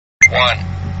1.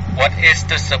 What is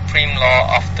the supreme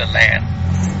law of the land?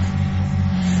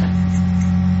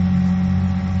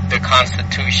 The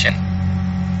Constitution.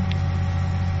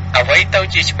 អ្វីទៅ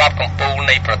ជាច្បាប់កំពូល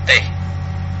នៃប្រទេស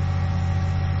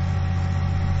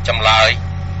ចម្លើយ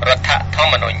រដ្ឋធ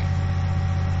ម្មនុញ្ញ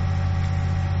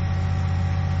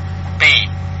B.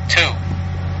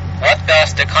 2. What does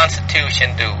the Constitution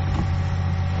do?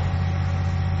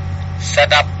 Set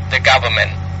up the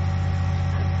government.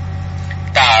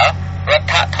 តើរដ្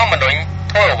ឋធម្មនុញ្ញ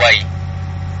ធ្វើអ្វី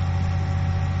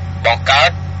បង្កើ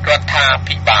តរដ្ឋា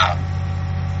ភិបាល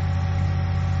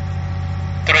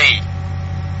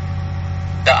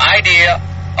 3. The idea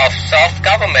of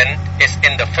self-government is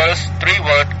in the first 3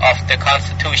 words of the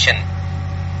Constitution.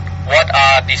 What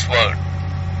are these words?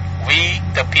 We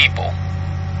the people.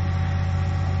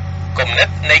 គំនិត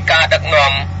នៃការដឹក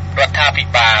នាំរដ្ឋាភិ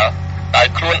បាលដោយ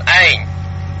ខ្លួនឯង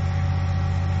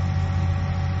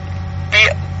ពា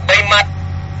ក្យ3ម៉ាត់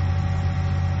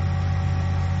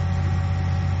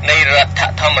នៃរដ្ឋ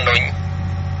ធម្មនុញ្ញ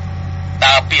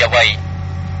តើពាក្យអ្វី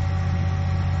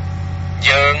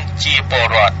យើងជាពល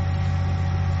រដ្ឋ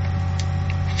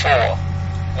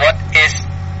 4. What is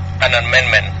an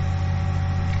amendment?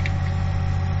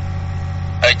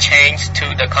 A change to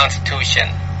the Constitution.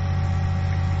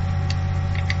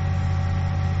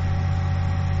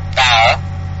 តើ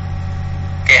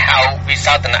គេហៅវិ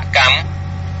សោធនកម្ម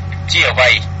ជាអ្វី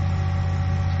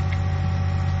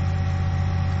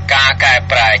ការកែ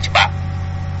ប្រែច្បាប់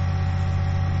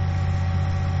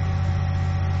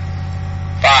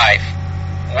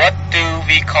 5. What do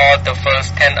we call the first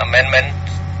 10 amendments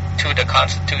to the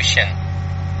Constitution?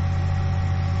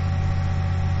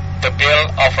 The Bill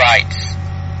of Rights.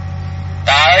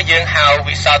 តើយើងហៅ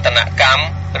វិសោធនកម្ម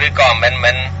ឬក៏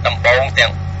amendment ដំបូងទាំ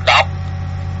ង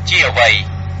10ជាអ្វី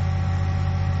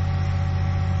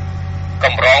ក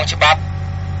ម្រងច្បាប់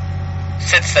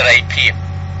សិទ្ធិសេរីភាព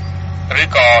ឬ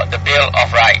ក៏ The Bill of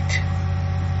Rights.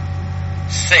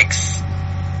 6.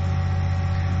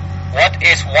 What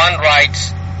is one right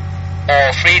or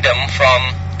freedom from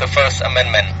the First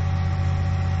Amendment?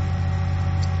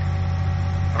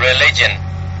 Religion.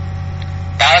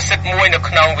 តើសិទ្ធិមួយនៅ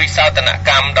ក្នុងវិសោធន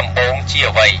កម្មដំបូងជា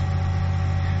អ្វី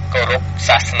គោរព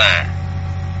សាសនា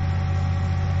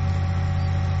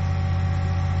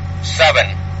 7.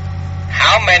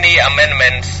 How many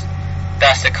amendments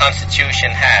does the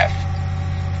Constitution have?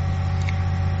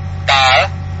 តើ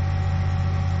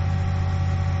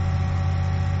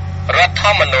រដ្ឋធ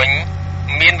ម្មនុញ្ញ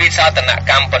មានវិសោធន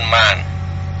កម្មប៉ុន្មាន27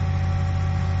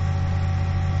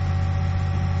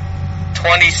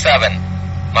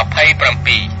 8.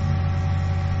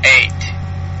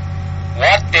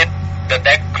 What did the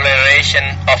Declaration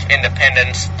of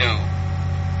Independence do?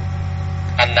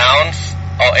 Announce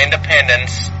our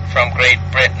independence from Great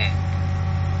Britain.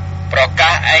 ប្រ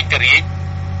កាសឯករាជ្យ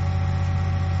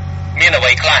មានអ្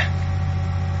វីខ្លះ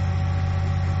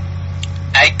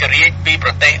ឯករាជ្យពីប្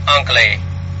រទេសអង់គ្លេស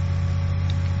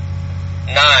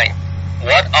 9.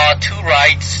 What are 2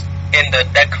 rights in the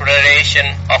Declaration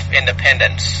of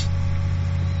Independence?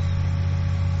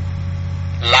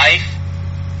 Life,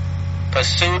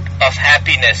 pursuit of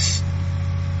happiness.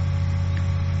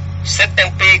 សិទ្ធិទាំ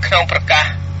ងពីរក្នុងប្រកាស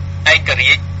ឯក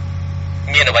រាជ្យ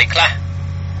មានអ្វីខ្លះ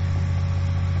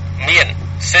មាន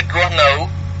សិទ្ធិរស់នៅ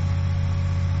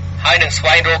ហើយនឹងស្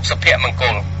វែងរកសុភមង្គ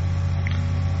ល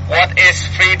What is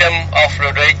freedom of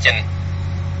religion?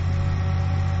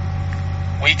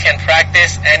 We can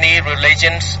practice any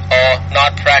religions or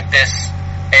not practice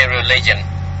a religion.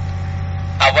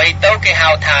 អ្វីទៅគេហៅ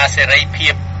ថាសេរីភា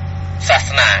ពសាស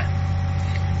នា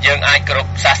យើងអាចគោរព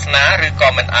សាសនាឬក៏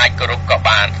មិនអាចគោរពក៏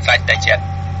បានស្រេចតែចិត្ត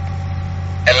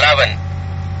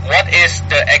 11. What is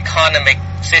the economic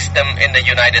system in the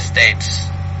United States?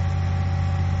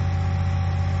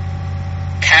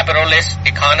 Capitalist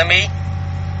economy,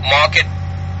 market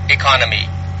economy.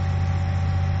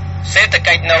 សេដ្ឋ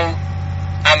កិច្ចនៅ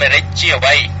អាមេរិកជាអ្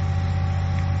វី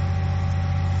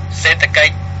សេដ្ឋកិ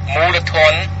ច្ចមូលធ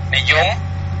ននិយម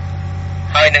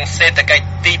ហើយនឹងសេដ្ឋកិច្ច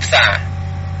ទីផ្សារ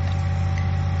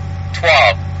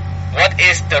 12. What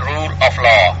is the rule of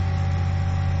law?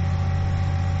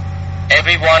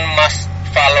 Everyone must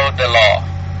follow the law.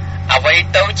 អ្វី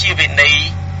ទៅជាវិន័យ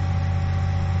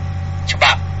ច្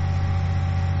បាប់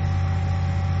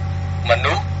ម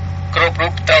នុស្សគ្រប់រូ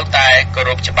បត្រូវតែគោរ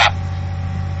ពច្បាប់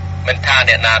មិនថា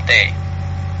អ្នកណាទេ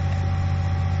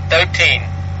 13.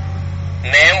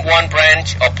 Name one branch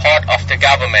or part of the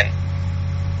government.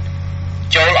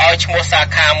 ចូលឲ្យឈ្មោះសា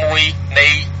ខាមួយនៃ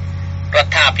រ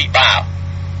ដ្ឋាភិបាល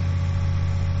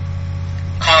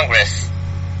Congress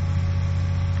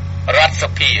រដ្ឋស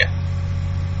ភា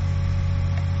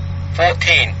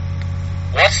 14.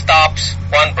 What stops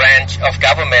one branch of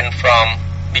government from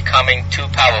becoming too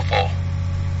powerful?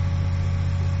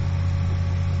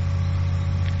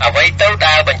 អ្វីទៅ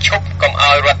ដែលបញ្ឈប់កុំ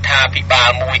ឲ្យរដ្ឋាភិបាល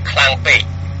មួយខ្លាំងពេក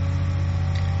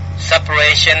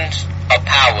Separation of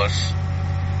powers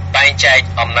បែងចែក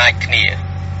អំណាចគ្នា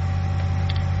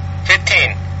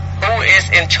 15. Who is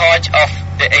in charge of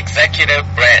the executive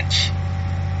branch?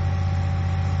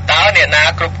 តើអ្នកណា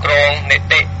គ្រប់គ្រងនី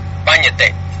តិបញ្ញត្តិ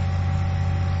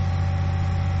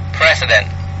President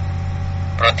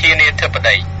ប្រធានាធិប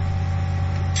តី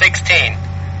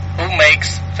 16. Who makes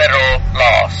federal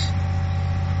laws?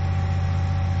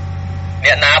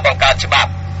 អ្នកណាបង្កើតច្បា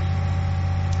ប់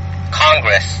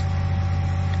Congress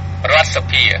រដ្ឋស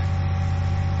ភា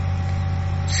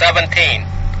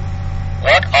 17.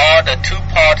 What are the two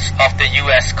parts of the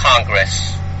U.S. Congress?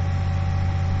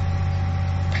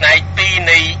 ផ្នែកពីរ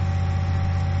នៃ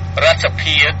រដ្ឋស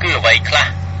ភាគឺអ្វីខ្លះ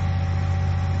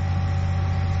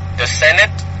The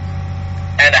Senate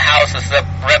and the House of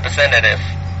Representatives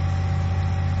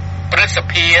ព្រឹទ្ធស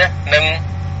ភានិង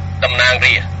តំណាង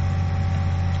រាស្ត្រ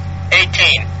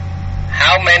 18.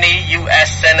 How many U.S.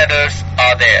 senators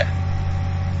are there?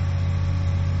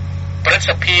 ព្រឹទ្ធស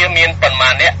ភាមានប៉ុន្មា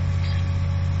ននាក់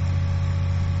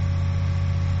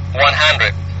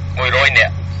 100 នា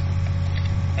ក់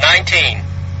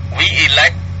 19. We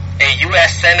elect a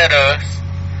U.S. senator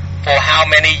for how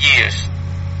many years?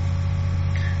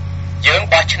 យើង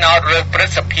បោះឆ្នោតរើសព្រឹ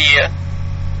ទ្ធសភា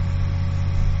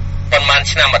ប៉ុន្មាន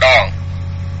ឆ្នាំម្ដង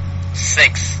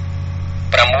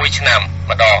 6 ឆ្នាំ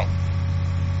ម្ដង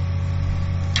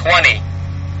 20.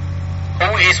 Who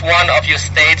is one of your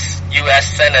state's U.S.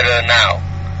 senator now?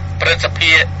 ព្រឹទ្ធស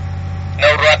ភានៅ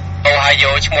រដ្ឋ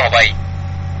Ohio ឈ្មោះអ្វី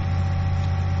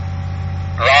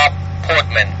Rob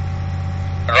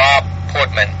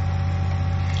Portman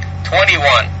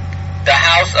 21. The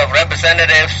House of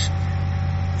Representatives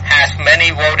has many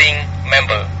voting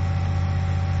members.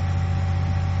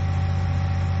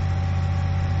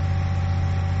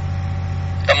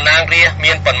 តំណាងរាស្ត្រ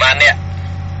មានប៉ុន្មាននាក់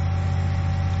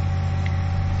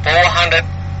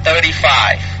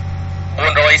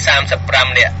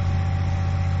 435 នាក់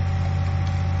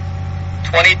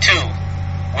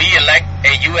 22. We elect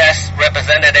a U.S.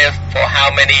 representative for how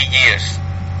many years?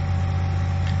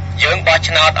 យើងបោះ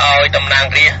ឆ្នោតឲ្យតំណាង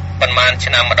រាស្ត្រប៉ុន្មាន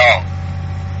ឆ្នាំម្ដង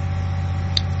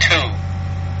 2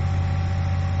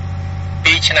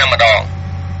 ឆ្នាំម្ដង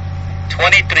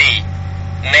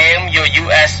 23. Name your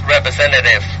U.S.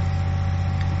 representative.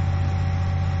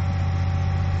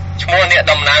 ឈ្មោះអ្នក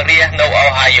តំណាងរាស្ត្រនៅ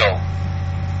Ohio.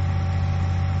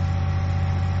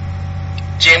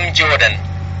 Jim Jordan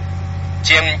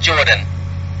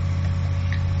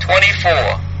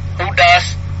 24. Who does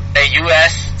a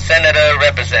U.S. senator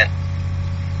represent?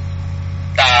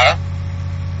 តើ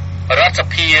រដ្ឋស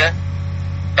ភា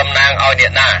តំណាងឲ្យអ្ន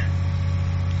កណា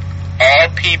All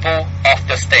people of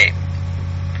the state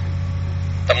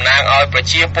តំណាងឲ្យប្រ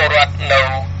ជាពលរដ្ឋនៅ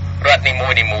រដ្ឋនី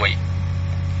មួយៗ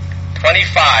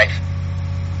 25.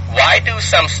 Why do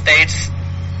some states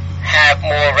have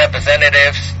more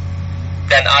representatives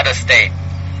than other states?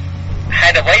 ហេ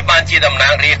តុអ្វីបានជាតំណា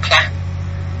ងរាស្ត្រខ្លះ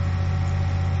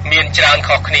មានច្រើន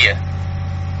ខុសគ្នា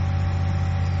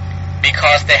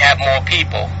Because they have more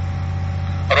people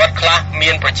រដ្ឋខ្លះមា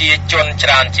នប្រជាជនច្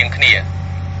រើនជាងគ្នា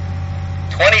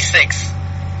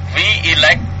 26. We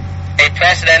elect a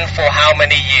president for how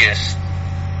many years?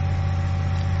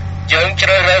 យើងជ្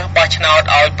រើសរើសបោះឆ្នោត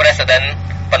ឲ្យ president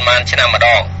ប៉ុន្មានឆ្នាំម្ដ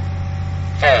ង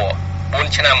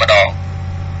 4 ឆ្នាំម្ដង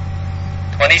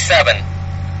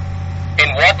 27. In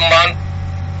what month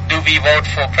do we vote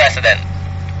for president?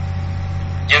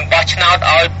 យើងបោះឆ្នោត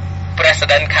ឲ្យ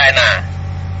president ខែណា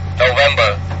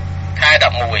November ខែ11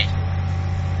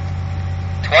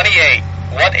 28.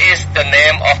 What is the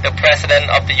name of the president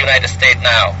of the United States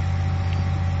now?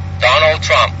 Donald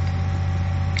Trump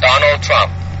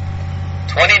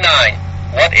 29.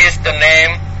 What is the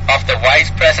name of the vice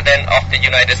president of the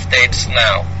United States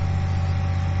now?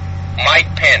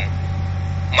 Mike Pence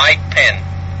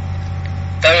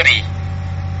 30.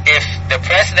 If the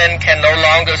president can no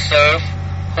longer serve,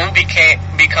 who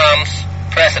becomes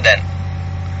president?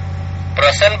 ប្រ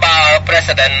សិនបើ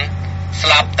president ស្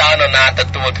លាប់តើនរណាទ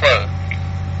ទួលធ្វើ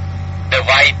The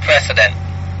vice president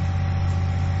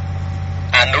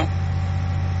អនុ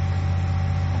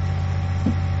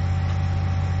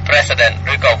president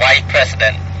ឬក៏ vice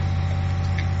president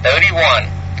 31.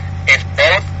 If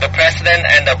both the president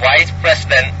and the vice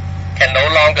president can no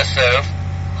longer serve,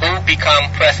 who become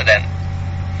president?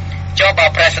 ចុះបើ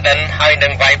president ហើយនិ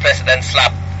ង vice president ស្លា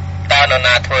ប់តើនរ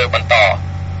ណាធ្វើបន្ត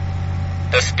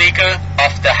The speaker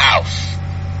of the house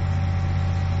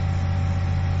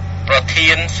ប្រ ធា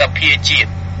នសភាជា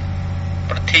តិ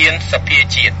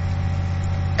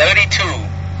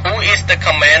 32 Who is the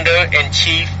commander in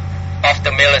chief of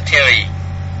the military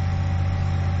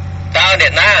តើអ្ន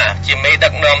កណាជាមេដឹ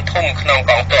កនាំធំក្នុង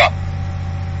កងទ័ព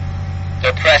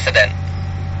The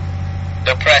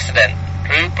president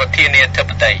ឬប្រធានាធិប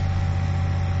តី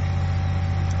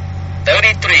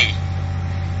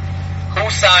 33 Who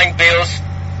signed bills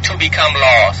to become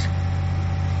laws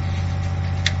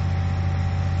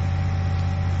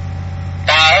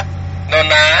តើនរ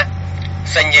ណា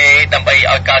សញ្ញេដើម្បី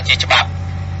ឲ្យកើតជាច្បាប់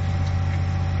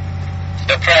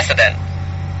The president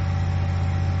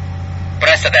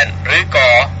ឬក៏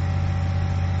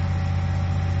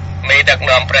មេដឹក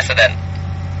នាំ president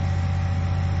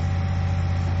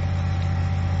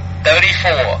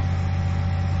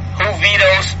 34 Who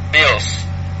vetoes bills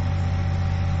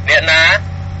អ្នកណា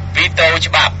veto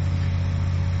ច្បាប់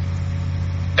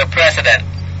The president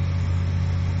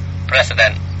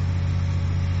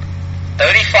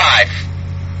 35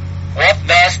 What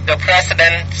does the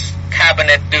president's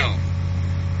cabinet do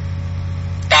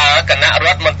តើគណៈរ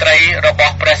ដ្ឋមន្ត្រីរប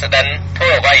ស់ president ធ្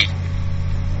វើអ្វី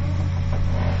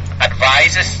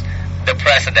Advises the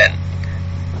president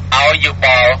ឲ្យយោប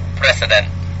ល់ president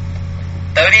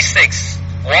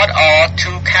 36 What are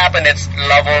two cabinets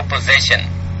level position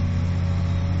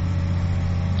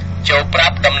ចូលប្រា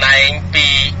ប់តំណែងពី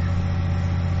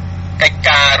កិច្ច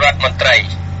ការរដ្ឋមន្ត្រី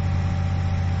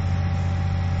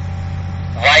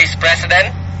Vice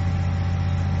President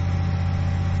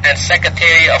and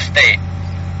Secretary of State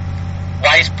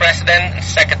Vice President and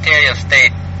Secretary of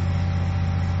State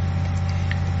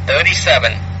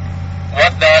 37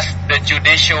 What does the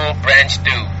judicial branch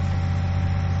do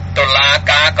តុលា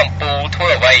ការកំពូលធ្វើ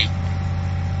អ្វី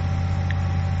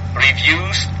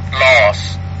Reviews laws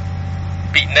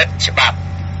ពិនិត្យច្បាប់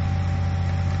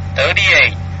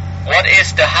 38 What is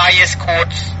the highest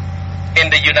court in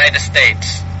the United States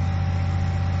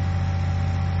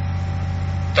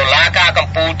តុលាការកំ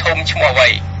ពូលធំឈ្មោះអ្វី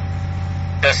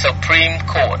The Supreme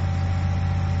Court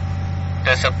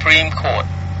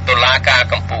តុលាការ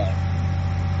កំពូល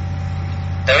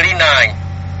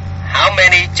 39 How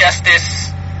many justices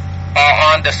are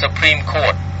on the Supreme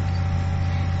Court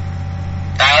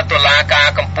តើតុលាការ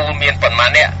កំពូលមានប៉ុន្មា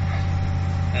ននាក់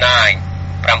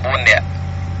 9 នាក់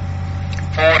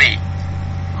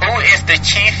 40 Who is the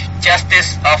Chief Justice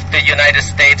of the United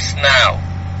States now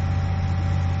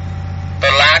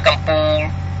តុលាកំពូល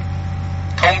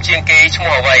ធំជាងគេឈ្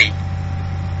មោះអ្វី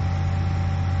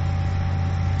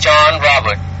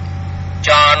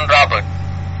John Robert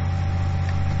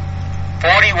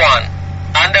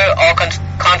 41 Under our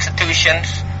constitutions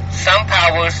some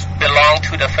powers belong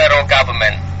to the federal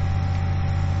government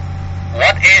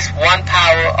What is one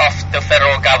power of the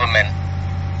federal government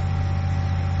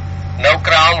នៅ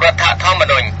ក្រោមរដ្ឋធម្ម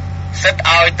នុញ្ញសិទ្ធិ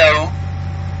ឲ្យទៅ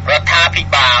រដ្ឋាភិ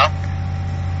បាល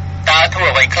តើធ្វើ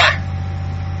អ្វីខ្លះ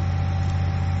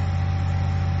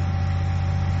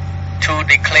To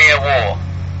declare war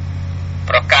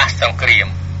ប្រកាសសង្គ្រាម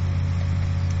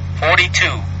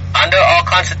 42 Under our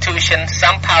constitution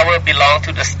some power belong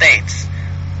to the states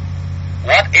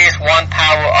What is one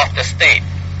power of the state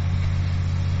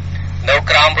នៅ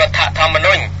ក្រោមរដ្ឋធម្ម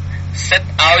នុញ្ញសិទ្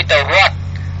ធិឲ្យទៅរដ្ឋ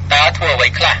តើធ្វើអ្វី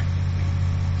ខ្លះ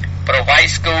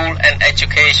Provide school and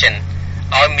education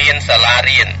ឲ្យមានសាលា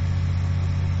រៀន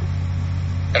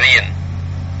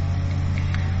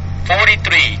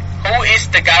 43 Who is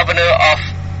the governor of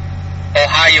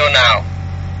Ohio now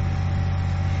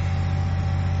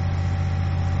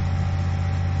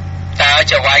តើ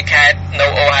ចៅហ្វាយខេត្តនៅ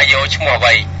Ohio ឈ្មោះអ្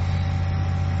វី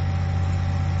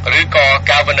ឬក៏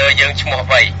governor យើងឈ្មោះ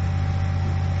អ្វី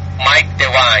Mike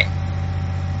DeWine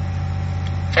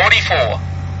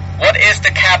 44 What is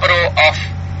the capital of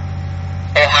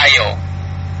Ohio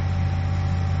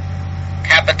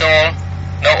Capital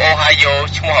នៅ Ohio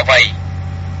ឈ្មោះអ្វី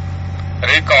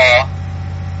ឬក៏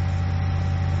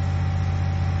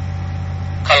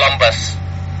Columbus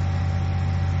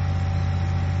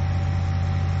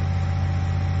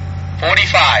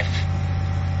 45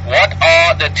 What are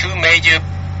the two major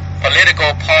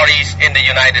political parties in the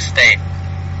United States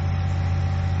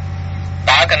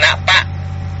តើគណៈបក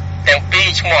ទាំងពីរ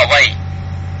ឈ្មោះអ្វី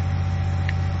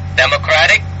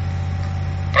Democratic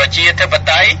ប្រជាធិប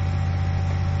តេយ្យ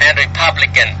and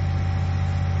Republican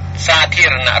សាធា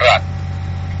រណរដ្ឋ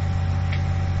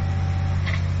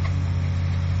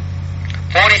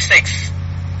 46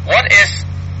 What is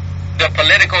the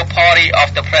political party of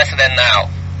the president now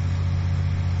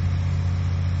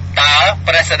តើ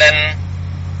president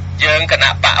យើងគណៈ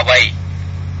បកអ្វី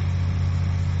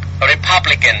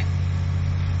Republican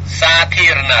សាធា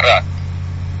រណរដ្ឋ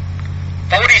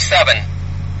 47.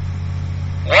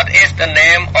 What is the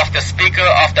name of the Speaker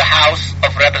of the House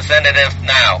of Representatives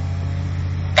now?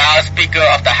 តើ Speaker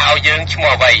of the House យើងឈ្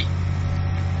មោះអ្វី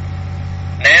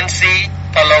Nancy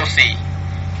Pelosi.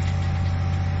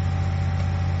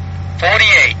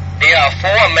 48. There are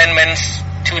 4 amendments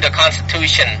to the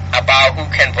Constitution about who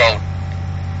can vote.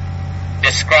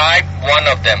 Describe one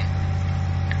of them.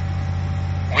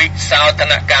 វិសោធ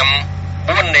នកម្ម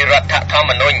4នៃរដ្ឋធម្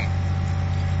មនុញ្ញ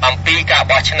អំពីការ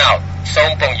បោះឆ្នោតសូ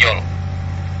មពង្យល់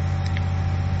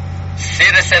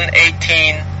Citizen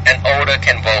 18 and older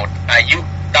can vote អាយុ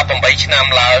18ឆ្នាំ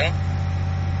ឡើង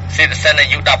Citizen អា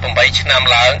យុ18ឆ្នាំ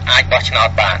ឡើងអាចបោះឆ្នោត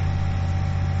បាន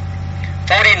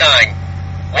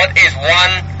 49. What is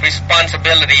one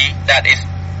responsibility that is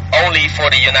only for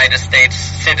the United States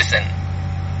citizen?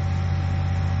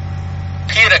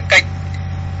 ភារកិច្ច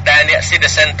ដែលអ្នក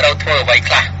citizen ត្រូវធ្វើអ្វី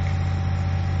ខ្លះ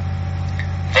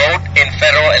Vote in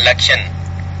federal election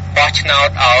បោះឆ្នោត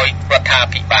ឲ្យរដ្ឋា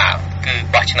ភិបាលគឺ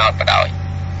បោះឆ្នោតបដ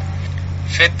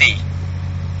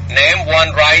 50. Name one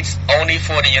rights only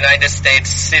for the United States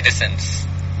citizens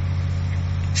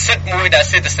សិទ្ធិមួយដែល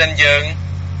citizen យើង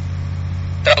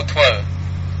ត្រូវធ្វើ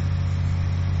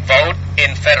Vote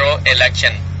in federal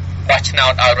election បោះឆ្នោ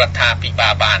តឲ្យរដ្ឋាភិបា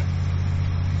លបាន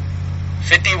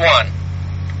 51.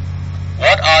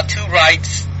 What are 2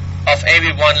 rights of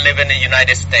everyone living in the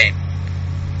United States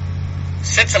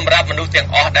សិទ្ធិសម្រាប់មនុស្សទាំង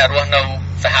អស់ដែលរស់នៅ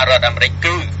សហរដ្ឋអាមេរិក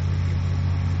គឺ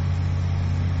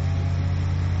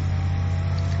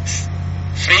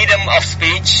Freedom of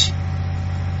speech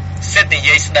សិទ្ធិនិ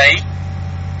យាយស្ដី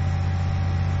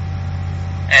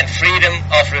and freedom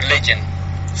of religion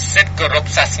សិទ្ធិគោរព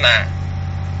សាសនា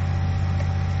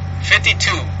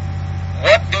 52.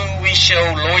 What do we show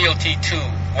loyalty to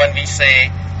when we say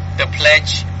the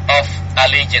pledge of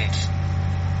allegiance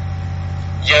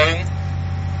យើង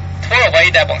ធ្វើអ្វី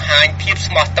ដែលបង្ហាញភាព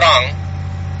ស្មោះត្រង់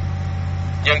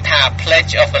យើងថា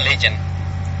pledge of allegiance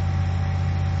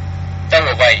ទៅ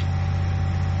អ្វី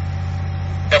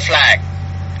the flag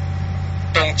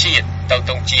ទង់ជាតិទៅ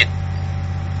ទង់ជាតិ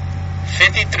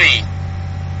 53.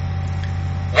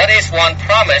 What is one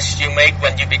promise you make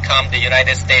when you become the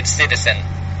United States citizen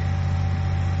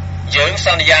យើងស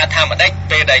ន្យាថាម្ដេច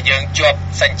ពេលដែលយើងជាប់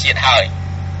សញ្ជាតិហើយ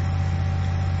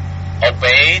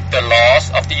Obey the laws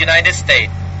of the United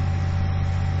States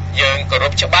យើងគោរ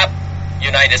ពច្បាប់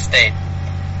United States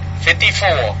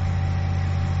 54.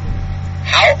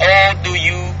 How old do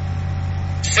you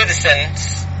citizens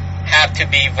have to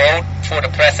be vote for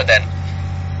the president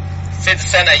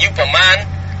citizen អាយុប្រមាណ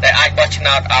ដែលអាចបោះឆ្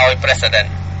នោតឲ្យ president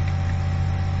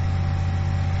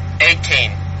 18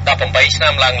 18ឆ្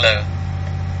នាំឡើងលើ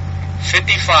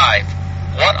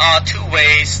 55. What are 2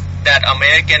 ways that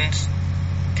Americans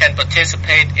can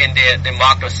participate in their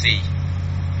democracy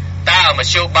តើម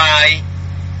ធ្យោបាយ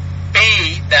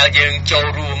2ដែលយើងចូល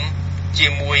រួមជា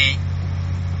មួយ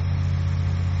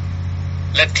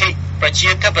លទ្ធិប្រជា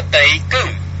ធិបតេយ្យគឺ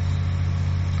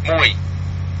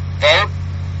 1. Vote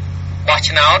បោះ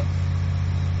ឆ្នោត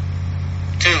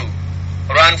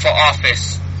 2. Run for office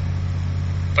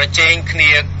ប្រជែងគ្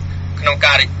នាក្នុង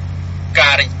កា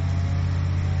រិ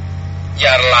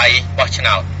យាល័យបោះឆ្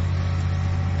នោត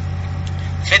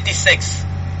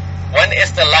 56. When is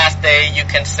the last day you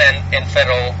can send in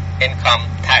federal income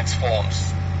tax forms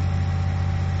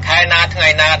ខែណាថ្ងៃ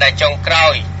ណាដែលចុងក្រោ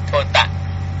យធ្វើតាក់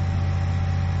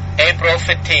April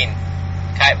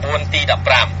 15 ខែ4ទី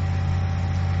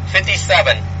 15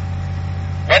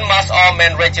 57. When must all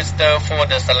men register for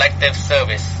the selective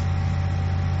service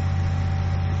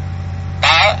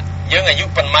តើយើងអាយុ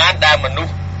ប៉ុន្មានដែលមនុស្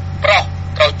សប្រុស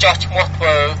ត្រូវចុះឈ្មោះធ្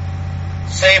វើ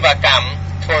សេវាកម្ម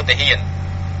ធ្វើទាហាន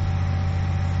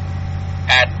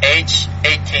at age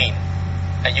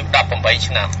 18 អាយុ18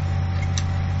ឆ្នាំ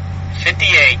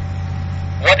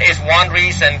 58. What is one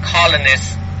reason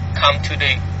colonists come to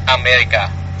the America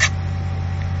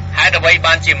ហេតុអ្វី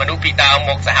បានជាមនុស្សពីដើម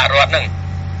មកសហរដ្ឋនឹង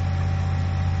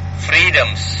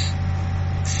Freedoms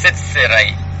សិទ្ធិសេរី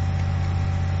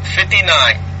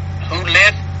 59. Who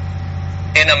lived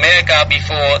in America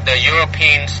before the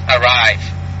Europeans arrived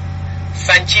ស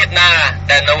ញ្ជាតិណា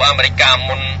ដែលនៅអាមេរិក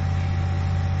មុន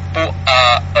ពួក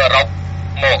អឺរ៉ុប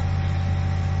មក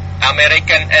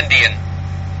American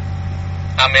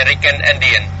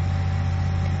Indian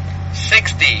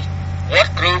 60. What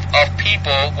group of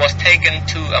people was taken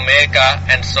to America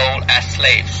and sold as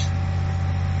slaves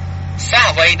សាស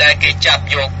អ្វីដែលគេចាប់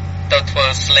យកទៅធ្វើ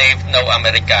slave នៅអា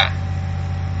មេរិក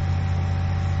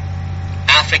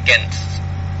Africans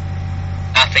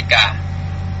Africa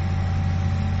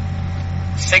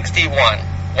 61.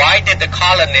 Why did the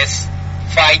colonists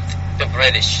fight the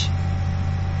British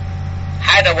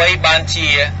ហេតុអ្វីបានជា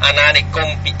អាណានិគម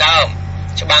ពីដើម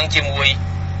ច្បាំងជាមួយ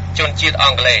ជនជាតិអ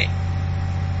ង់គ្លេស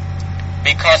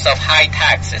because of high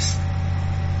taxes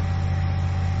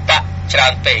ដាក់ច្រើ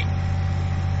នពេក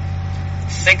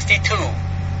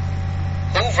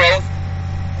 62 who wrote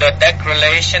the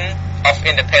Declaration of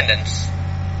Independence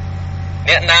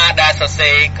អ្នកណាដែលសរសេ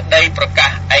រក្តីប្រកា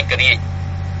សឯករាជ្យ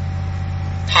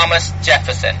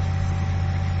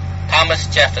Thomas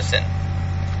Jefferson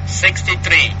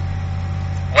 63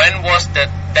 when was the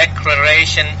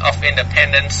Declaration of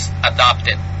Independence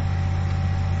adopted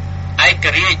ឯក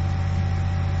រាជ្យ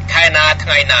ខែណាថ្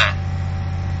ងៃណា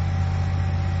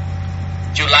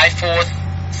July 4th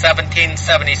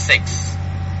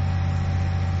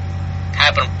 1776 ខែ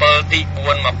7ទី4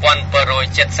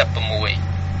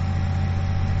 1776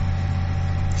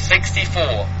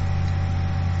 64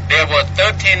 There were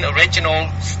 13 original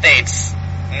states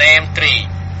named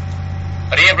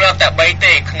 3រៀបរាប់តែ3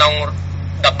ទេក្នុង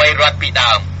13រដ្ឋពី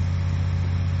ដើម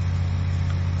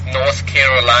North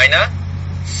Carolina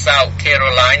South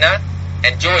Carolina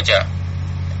and Georgia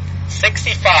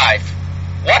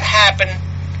 65 What happened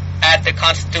at the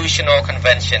Constitutional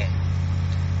Convention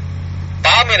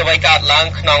តើមានអ្វីកើតឡើង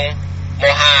ក្នុងម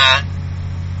ហា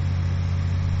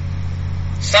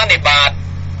សន្និបាត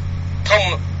ធម្ម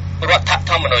រដ្ឋ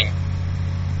ធម្មនុញ្ញ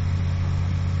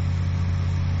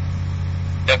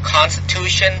The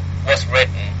Constitution was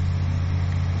written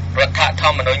រដ្ឋធ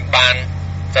ម្មនុញ្ញបាន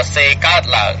សរសេរកើត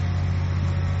ឡើង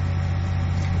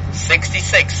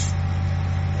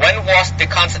 66 When was the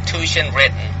Constitution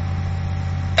written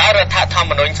តើរដ្ឋធម្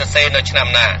មនុញ្ញសរសេរនៅឆ្នាំ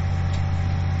ណា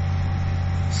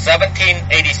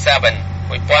 1787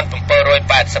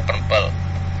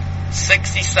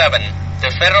 67 The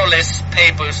Federalist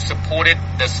Papers supported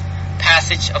the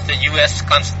passage of the U.S.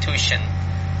 Constitution.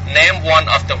 Name one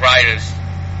of the writers.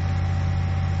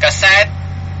 កាសែត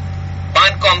បា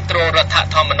នគាំទ្ររដ្ឋ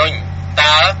ធម្មនុញ្ញ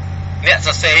តើអ្នកស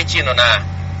រសេរជានរណា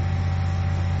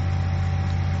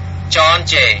John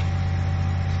J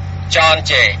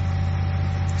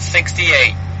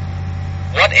 68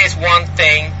 What is one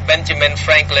thing Benjamin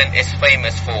Franklin is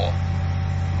famous for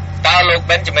តើលោក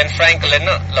Benjamin Franklin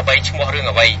ល្បីឈ្មោះរឿង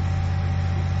អ្វី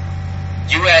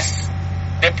U.S.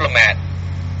 diplomat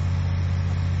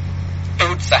ទូ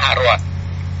តសហរដ្ឋ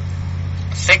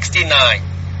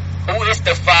 69 Who is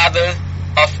the father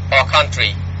of our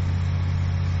country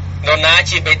នរណា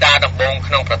ជាបិតាដំបូង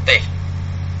ក្នុងប្រទេស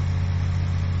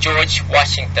George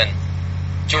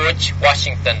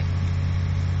Washington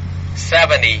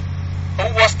 70 Who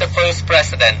was the first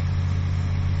president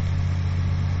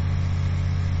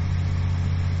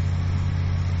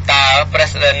តើ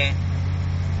president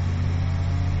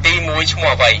ទី1ឈ្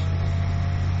មោះអ្វី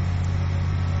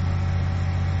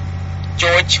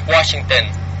George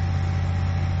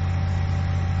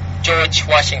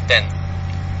Washington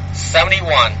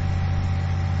 71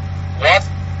 What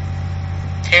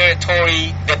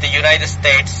territory did the United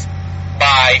States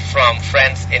buy from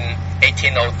France in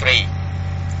 1803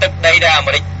 ទឹកដីដែលអា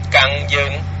មេរិកកាំងយើ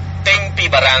ងទិញពី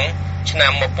បារាំងឆ្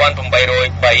នាំ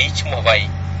1803ឈ្មោះអ្វី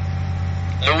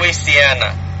Louisiana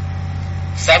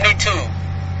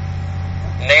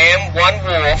 72 Name one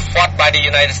war fought by the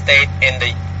United States in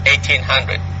the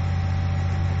 1800s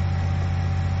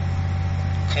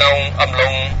ក្នុងអំឡុ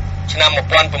ងឆ្នាំ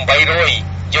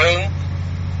1800យើង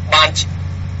បាន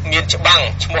មានច្បាំង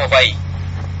ឈ្មោះអ្វី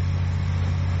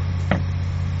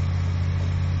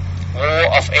War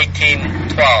of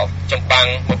 1812 ចម្បាំង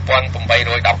1812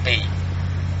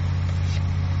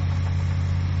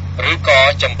 ឬក៏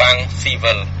ចម្បាំង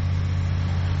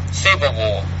Civil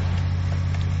War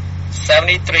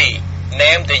 73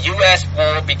 Name the U.S.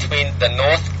 war between the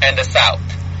North and the South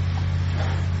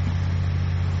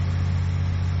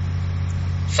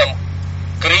សង្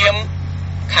គ្រាម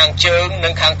ខាងជើងនិ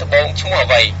ងខាងត្បូងឈ្មោះអ្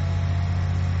វី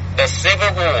The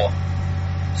Civil War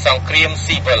សង្គ្រាម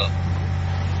Civil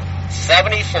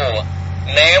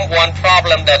 74 Name one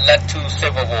problem that led to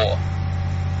Civil War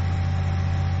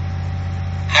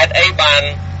ហេតុអីបាន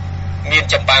មាន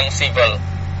ចម្បាំង Civil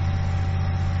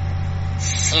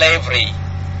Slavery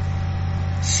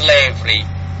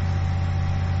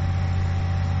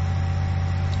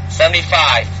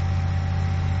 75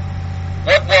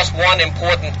 What was one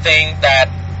important thing that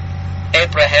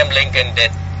Abraham Lincoln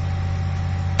did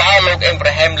តើលោក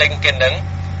Abraham Lincoln នឹង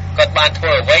គាត់បានធ្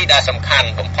វើអ្វីដែលសំខាន់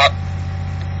បំផុត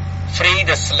Free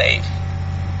the slave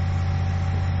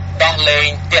ដោះលែង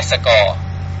ទាសករ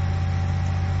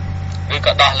ឬ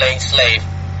ក៏ដោះលែង slave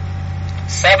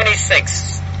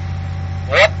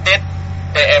 76 What did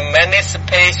the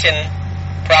Emancipation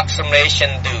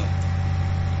Proclamation do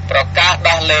ប្រកាស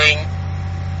ដោះលែង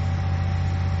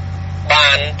បា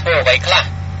នធ្វើអ្វីខ្លះ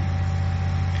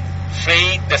Free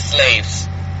the slaves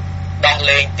ដោះ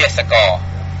លែងទាសករ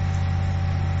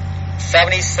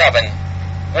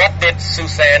 77 What did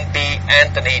Susan B.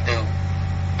 Anthony do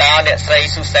តើអ្នកស្រី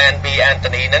Susan B.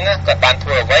 Anthony ហ្នឹងគាត់បានធ្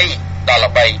វើអ្វីដល់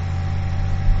ល្បី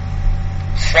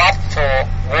Fought for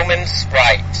women's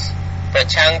rights ប្រ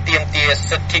ឆាំងទាមទារ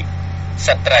សិទ្ធិ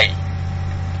ស្ត្រី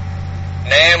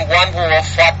Name one war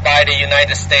fought by the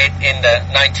United States in the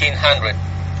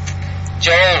 1900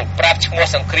 ចូលប្រាប់ឈ្មោះ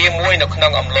សង្គ្រាមមួយនៅក្នុ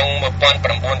ងអំឡុង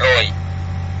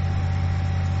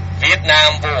 1900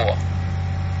 Vietnam War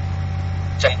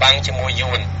ចម្បាំងជាមួយ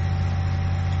យួន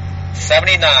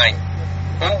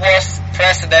 79 Who was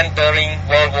president during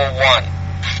World War I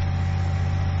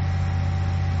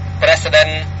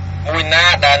President មួយណា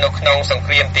ដែលនៅក្នុងសង្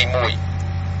គ្រាមទី1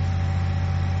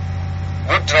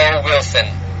 Woodrow Wilson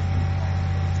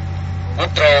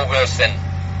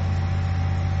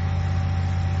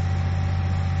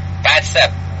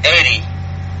 80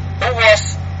 Who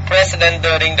was president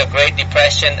during the Great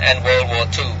Depression and World War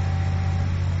II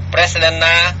President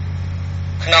ណា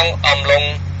ក្នុងអំឡុង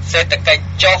សេដ្ឋកិច្ច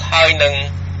ចុះហើយនឹង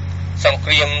សង្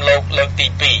គ្រាមលោកលើកទី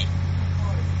2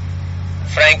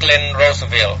 Franklin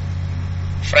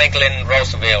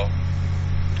Roosevelt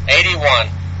 81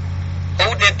 Who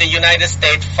did the United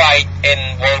States fight in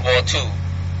World War II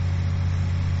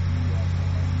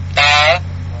តើ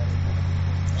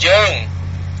យើង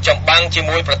ចម្បាំងជា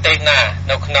មួយប្រទេសណា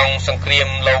នៅក្នុងសង្គ្រាម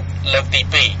លោកលើកទី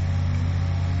2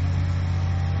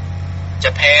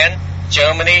 Japan,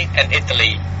 Germany and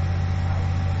Italy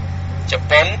ជ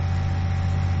ប៉ុន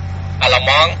អាល្លឺ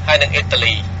ម៉ង់ហើយនិងអ៊ីតា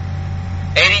លី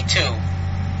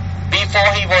 82 Before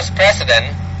he was president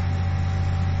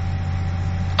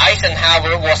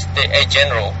Eisenhower was a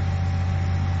general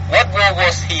What war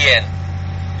was he in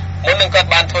មុននឹងគាត់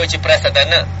បានធ្វើជា president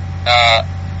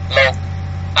លោក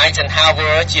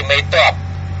Eisenhower ជាមេទ័ព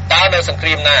តើនៅសង្គ្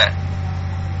រាមណា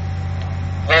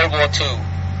World War II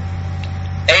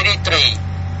 83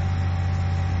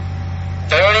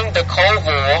 During the Cold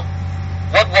War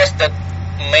What was the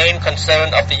main concern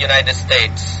of the United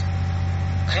States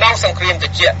ក្នុងសង្គ្រាមត្រ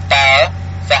ជាក់តើ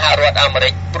សហរដ្ឋអាមេរិ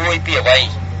កព្រួយពីអ្វី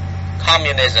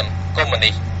Communism កុម្មុយ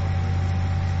នីស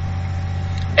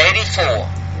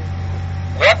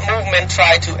 84 What movement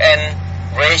tried to end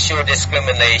racial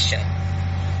discrimination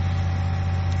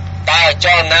តើច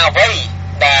លនាអ្វី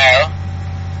ដែល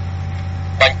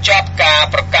បញ្ចប់ការ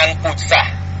ប្រកាន់ពូជសាស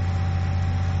ន៍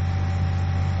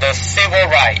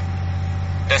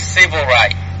The Civil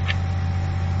Right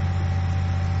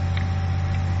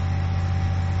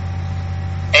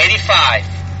 85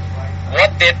 What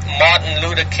did Martin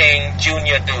Luther King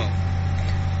Jr. do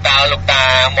តើលោកតា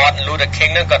Martin Luther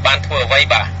King នឹងគាត់បានធ្វើអ្វី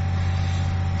បាទ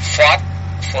Fought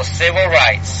for civil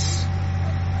rights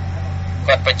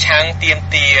គាត់ប្រឆាំងទាម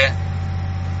ទារ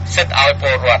សិទ្ធិឲ្យព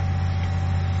លរដ្ឋ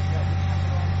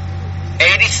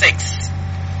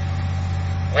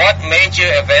 86 What major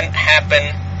event happened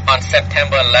on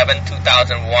September 11,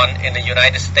 2001 in the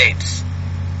United States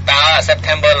តើ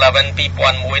September 11 2001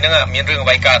 ហ្នឹងមានរឿងអ្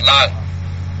វីកើតឡើង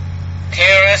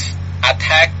Terrorist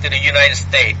attack to the United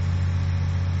States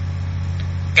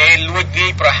គេលួចវា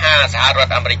យប្រហារសហរដ្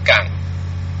ឋអាមេរិក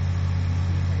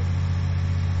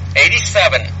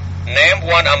 87 Name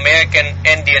one American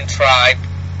Indian tribe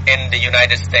in the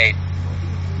United States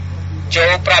ចូ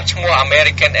លប្រាប់ឈ្មោះ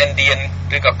American Indian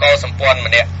ឬក៏កុលសម្ព័ន្ធ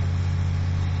ម្នាក់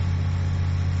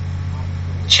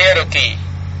Cherokee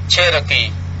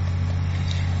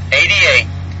 88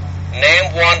 Name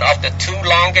one of the two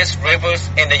longest rivers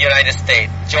in the United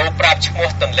States ចូលប្រាប់ឈ្មោះ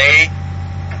ទន្លេ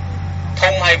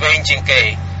ធំហើយវែងជាងគេ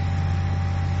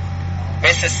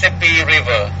Mississippi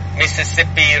River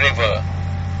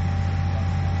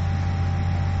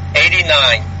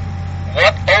 89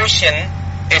 What ocean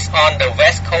is on the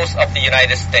west coast of the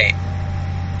United States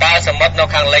តើសមុទ្រនៅ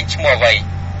ខាងលិចឈ្មោះអ្វី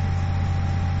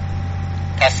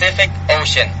Pacific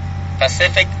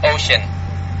Ocean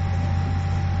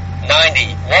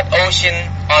 90 What ocean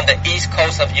on the east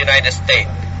coast of the United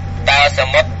States តើស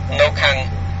មុទ្រនៅខាង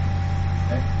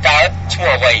កើតឈ្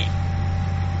មោះអ្វី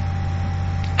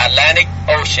Atlantic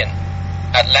Ocean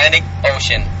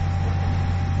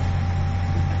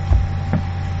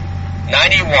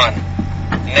 91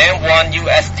 Name one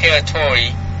US territory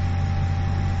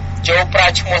ចូលប្រើ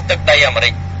ឈ្មោះទឹកដីអាមេ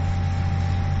រិក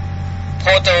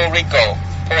Puerto Rico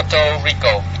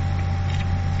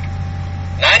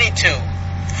 92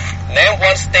 Name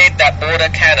one state that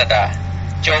border Canada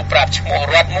ចូលប្រាប់ឈ្មោះ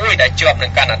រដ្ឋមួយដែលជាប់នឹ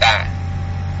ងកាណាដា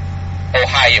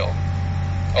Ohio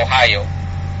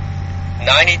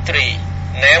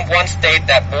 93 Name one state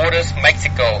that borders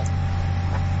Mexico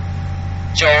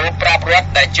ចូលប្រាប់រដ្ឋ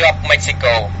ដែលជាប់មិចស៊ី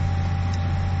កូ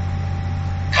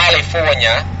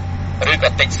California ឬក៏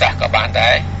Texas ក៏បាន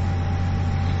ដែរ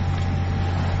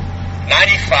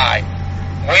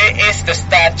 95 Where is the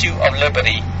Statue of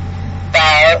Liberty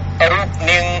តើរូប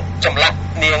នាងចម្លាក់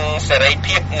នាងសេរី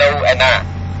ភាពនៅឯណា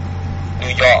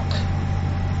New York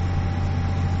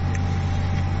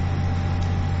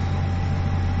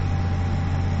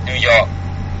New York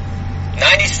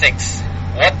 96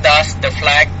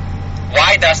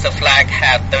 Why does the flag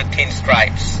have 13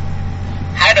 stripes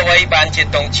ហេតុអ្វីបានជា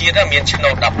ទង់ជាតិមានឆ្នូ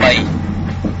ត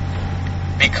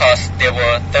13 Because there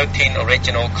were 13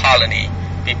 original colony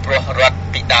ពីព្រោះរដ្ឋ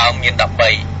ពីដើមមាន13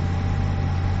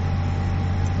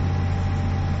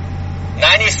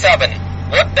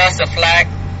 97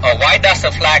 Why does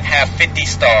the flag have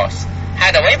 50 stars ហេ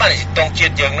តុអ្វីបានជាទង់ជា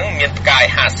តិយើងនឹងមានផ្កាយ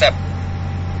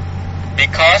50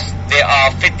 Because there are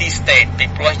 50 states ពី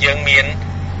ព្រោះយើងមាន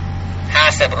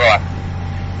50រដ្ឋ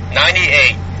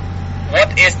 98 What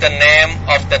is the name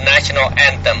of the national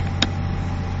anthem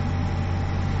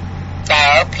តើ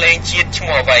ភ្លេងជាតិឈ្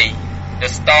មោះអ្វី The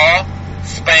Star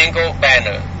Spangled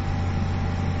Banner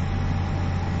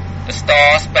The Star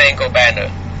Spangled Banner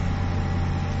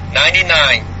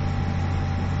 99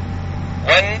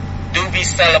 When do we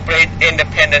celebrate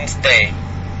Independence Day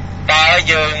តើ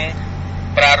យើង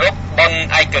ប្រារព្ធបុណ្យ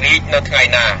ឯករាជ្យនៅថ្ងៃ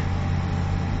ណា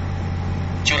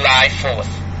July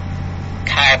 4th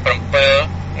ខែ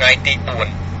7ថ្ងៃទី4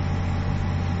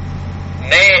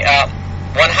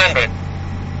 100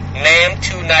 Name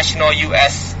two national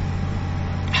US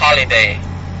holiday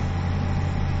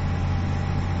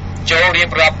ចូលរៀប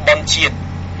រាប់បុណ្យជាតិ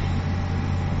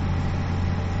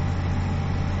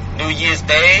New Year's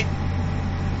Day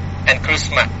and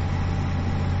Christmas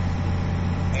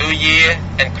New Year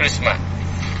and Christmas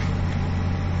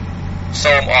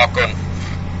សូមអរគុណ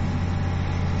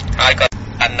ហើយក៏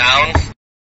announce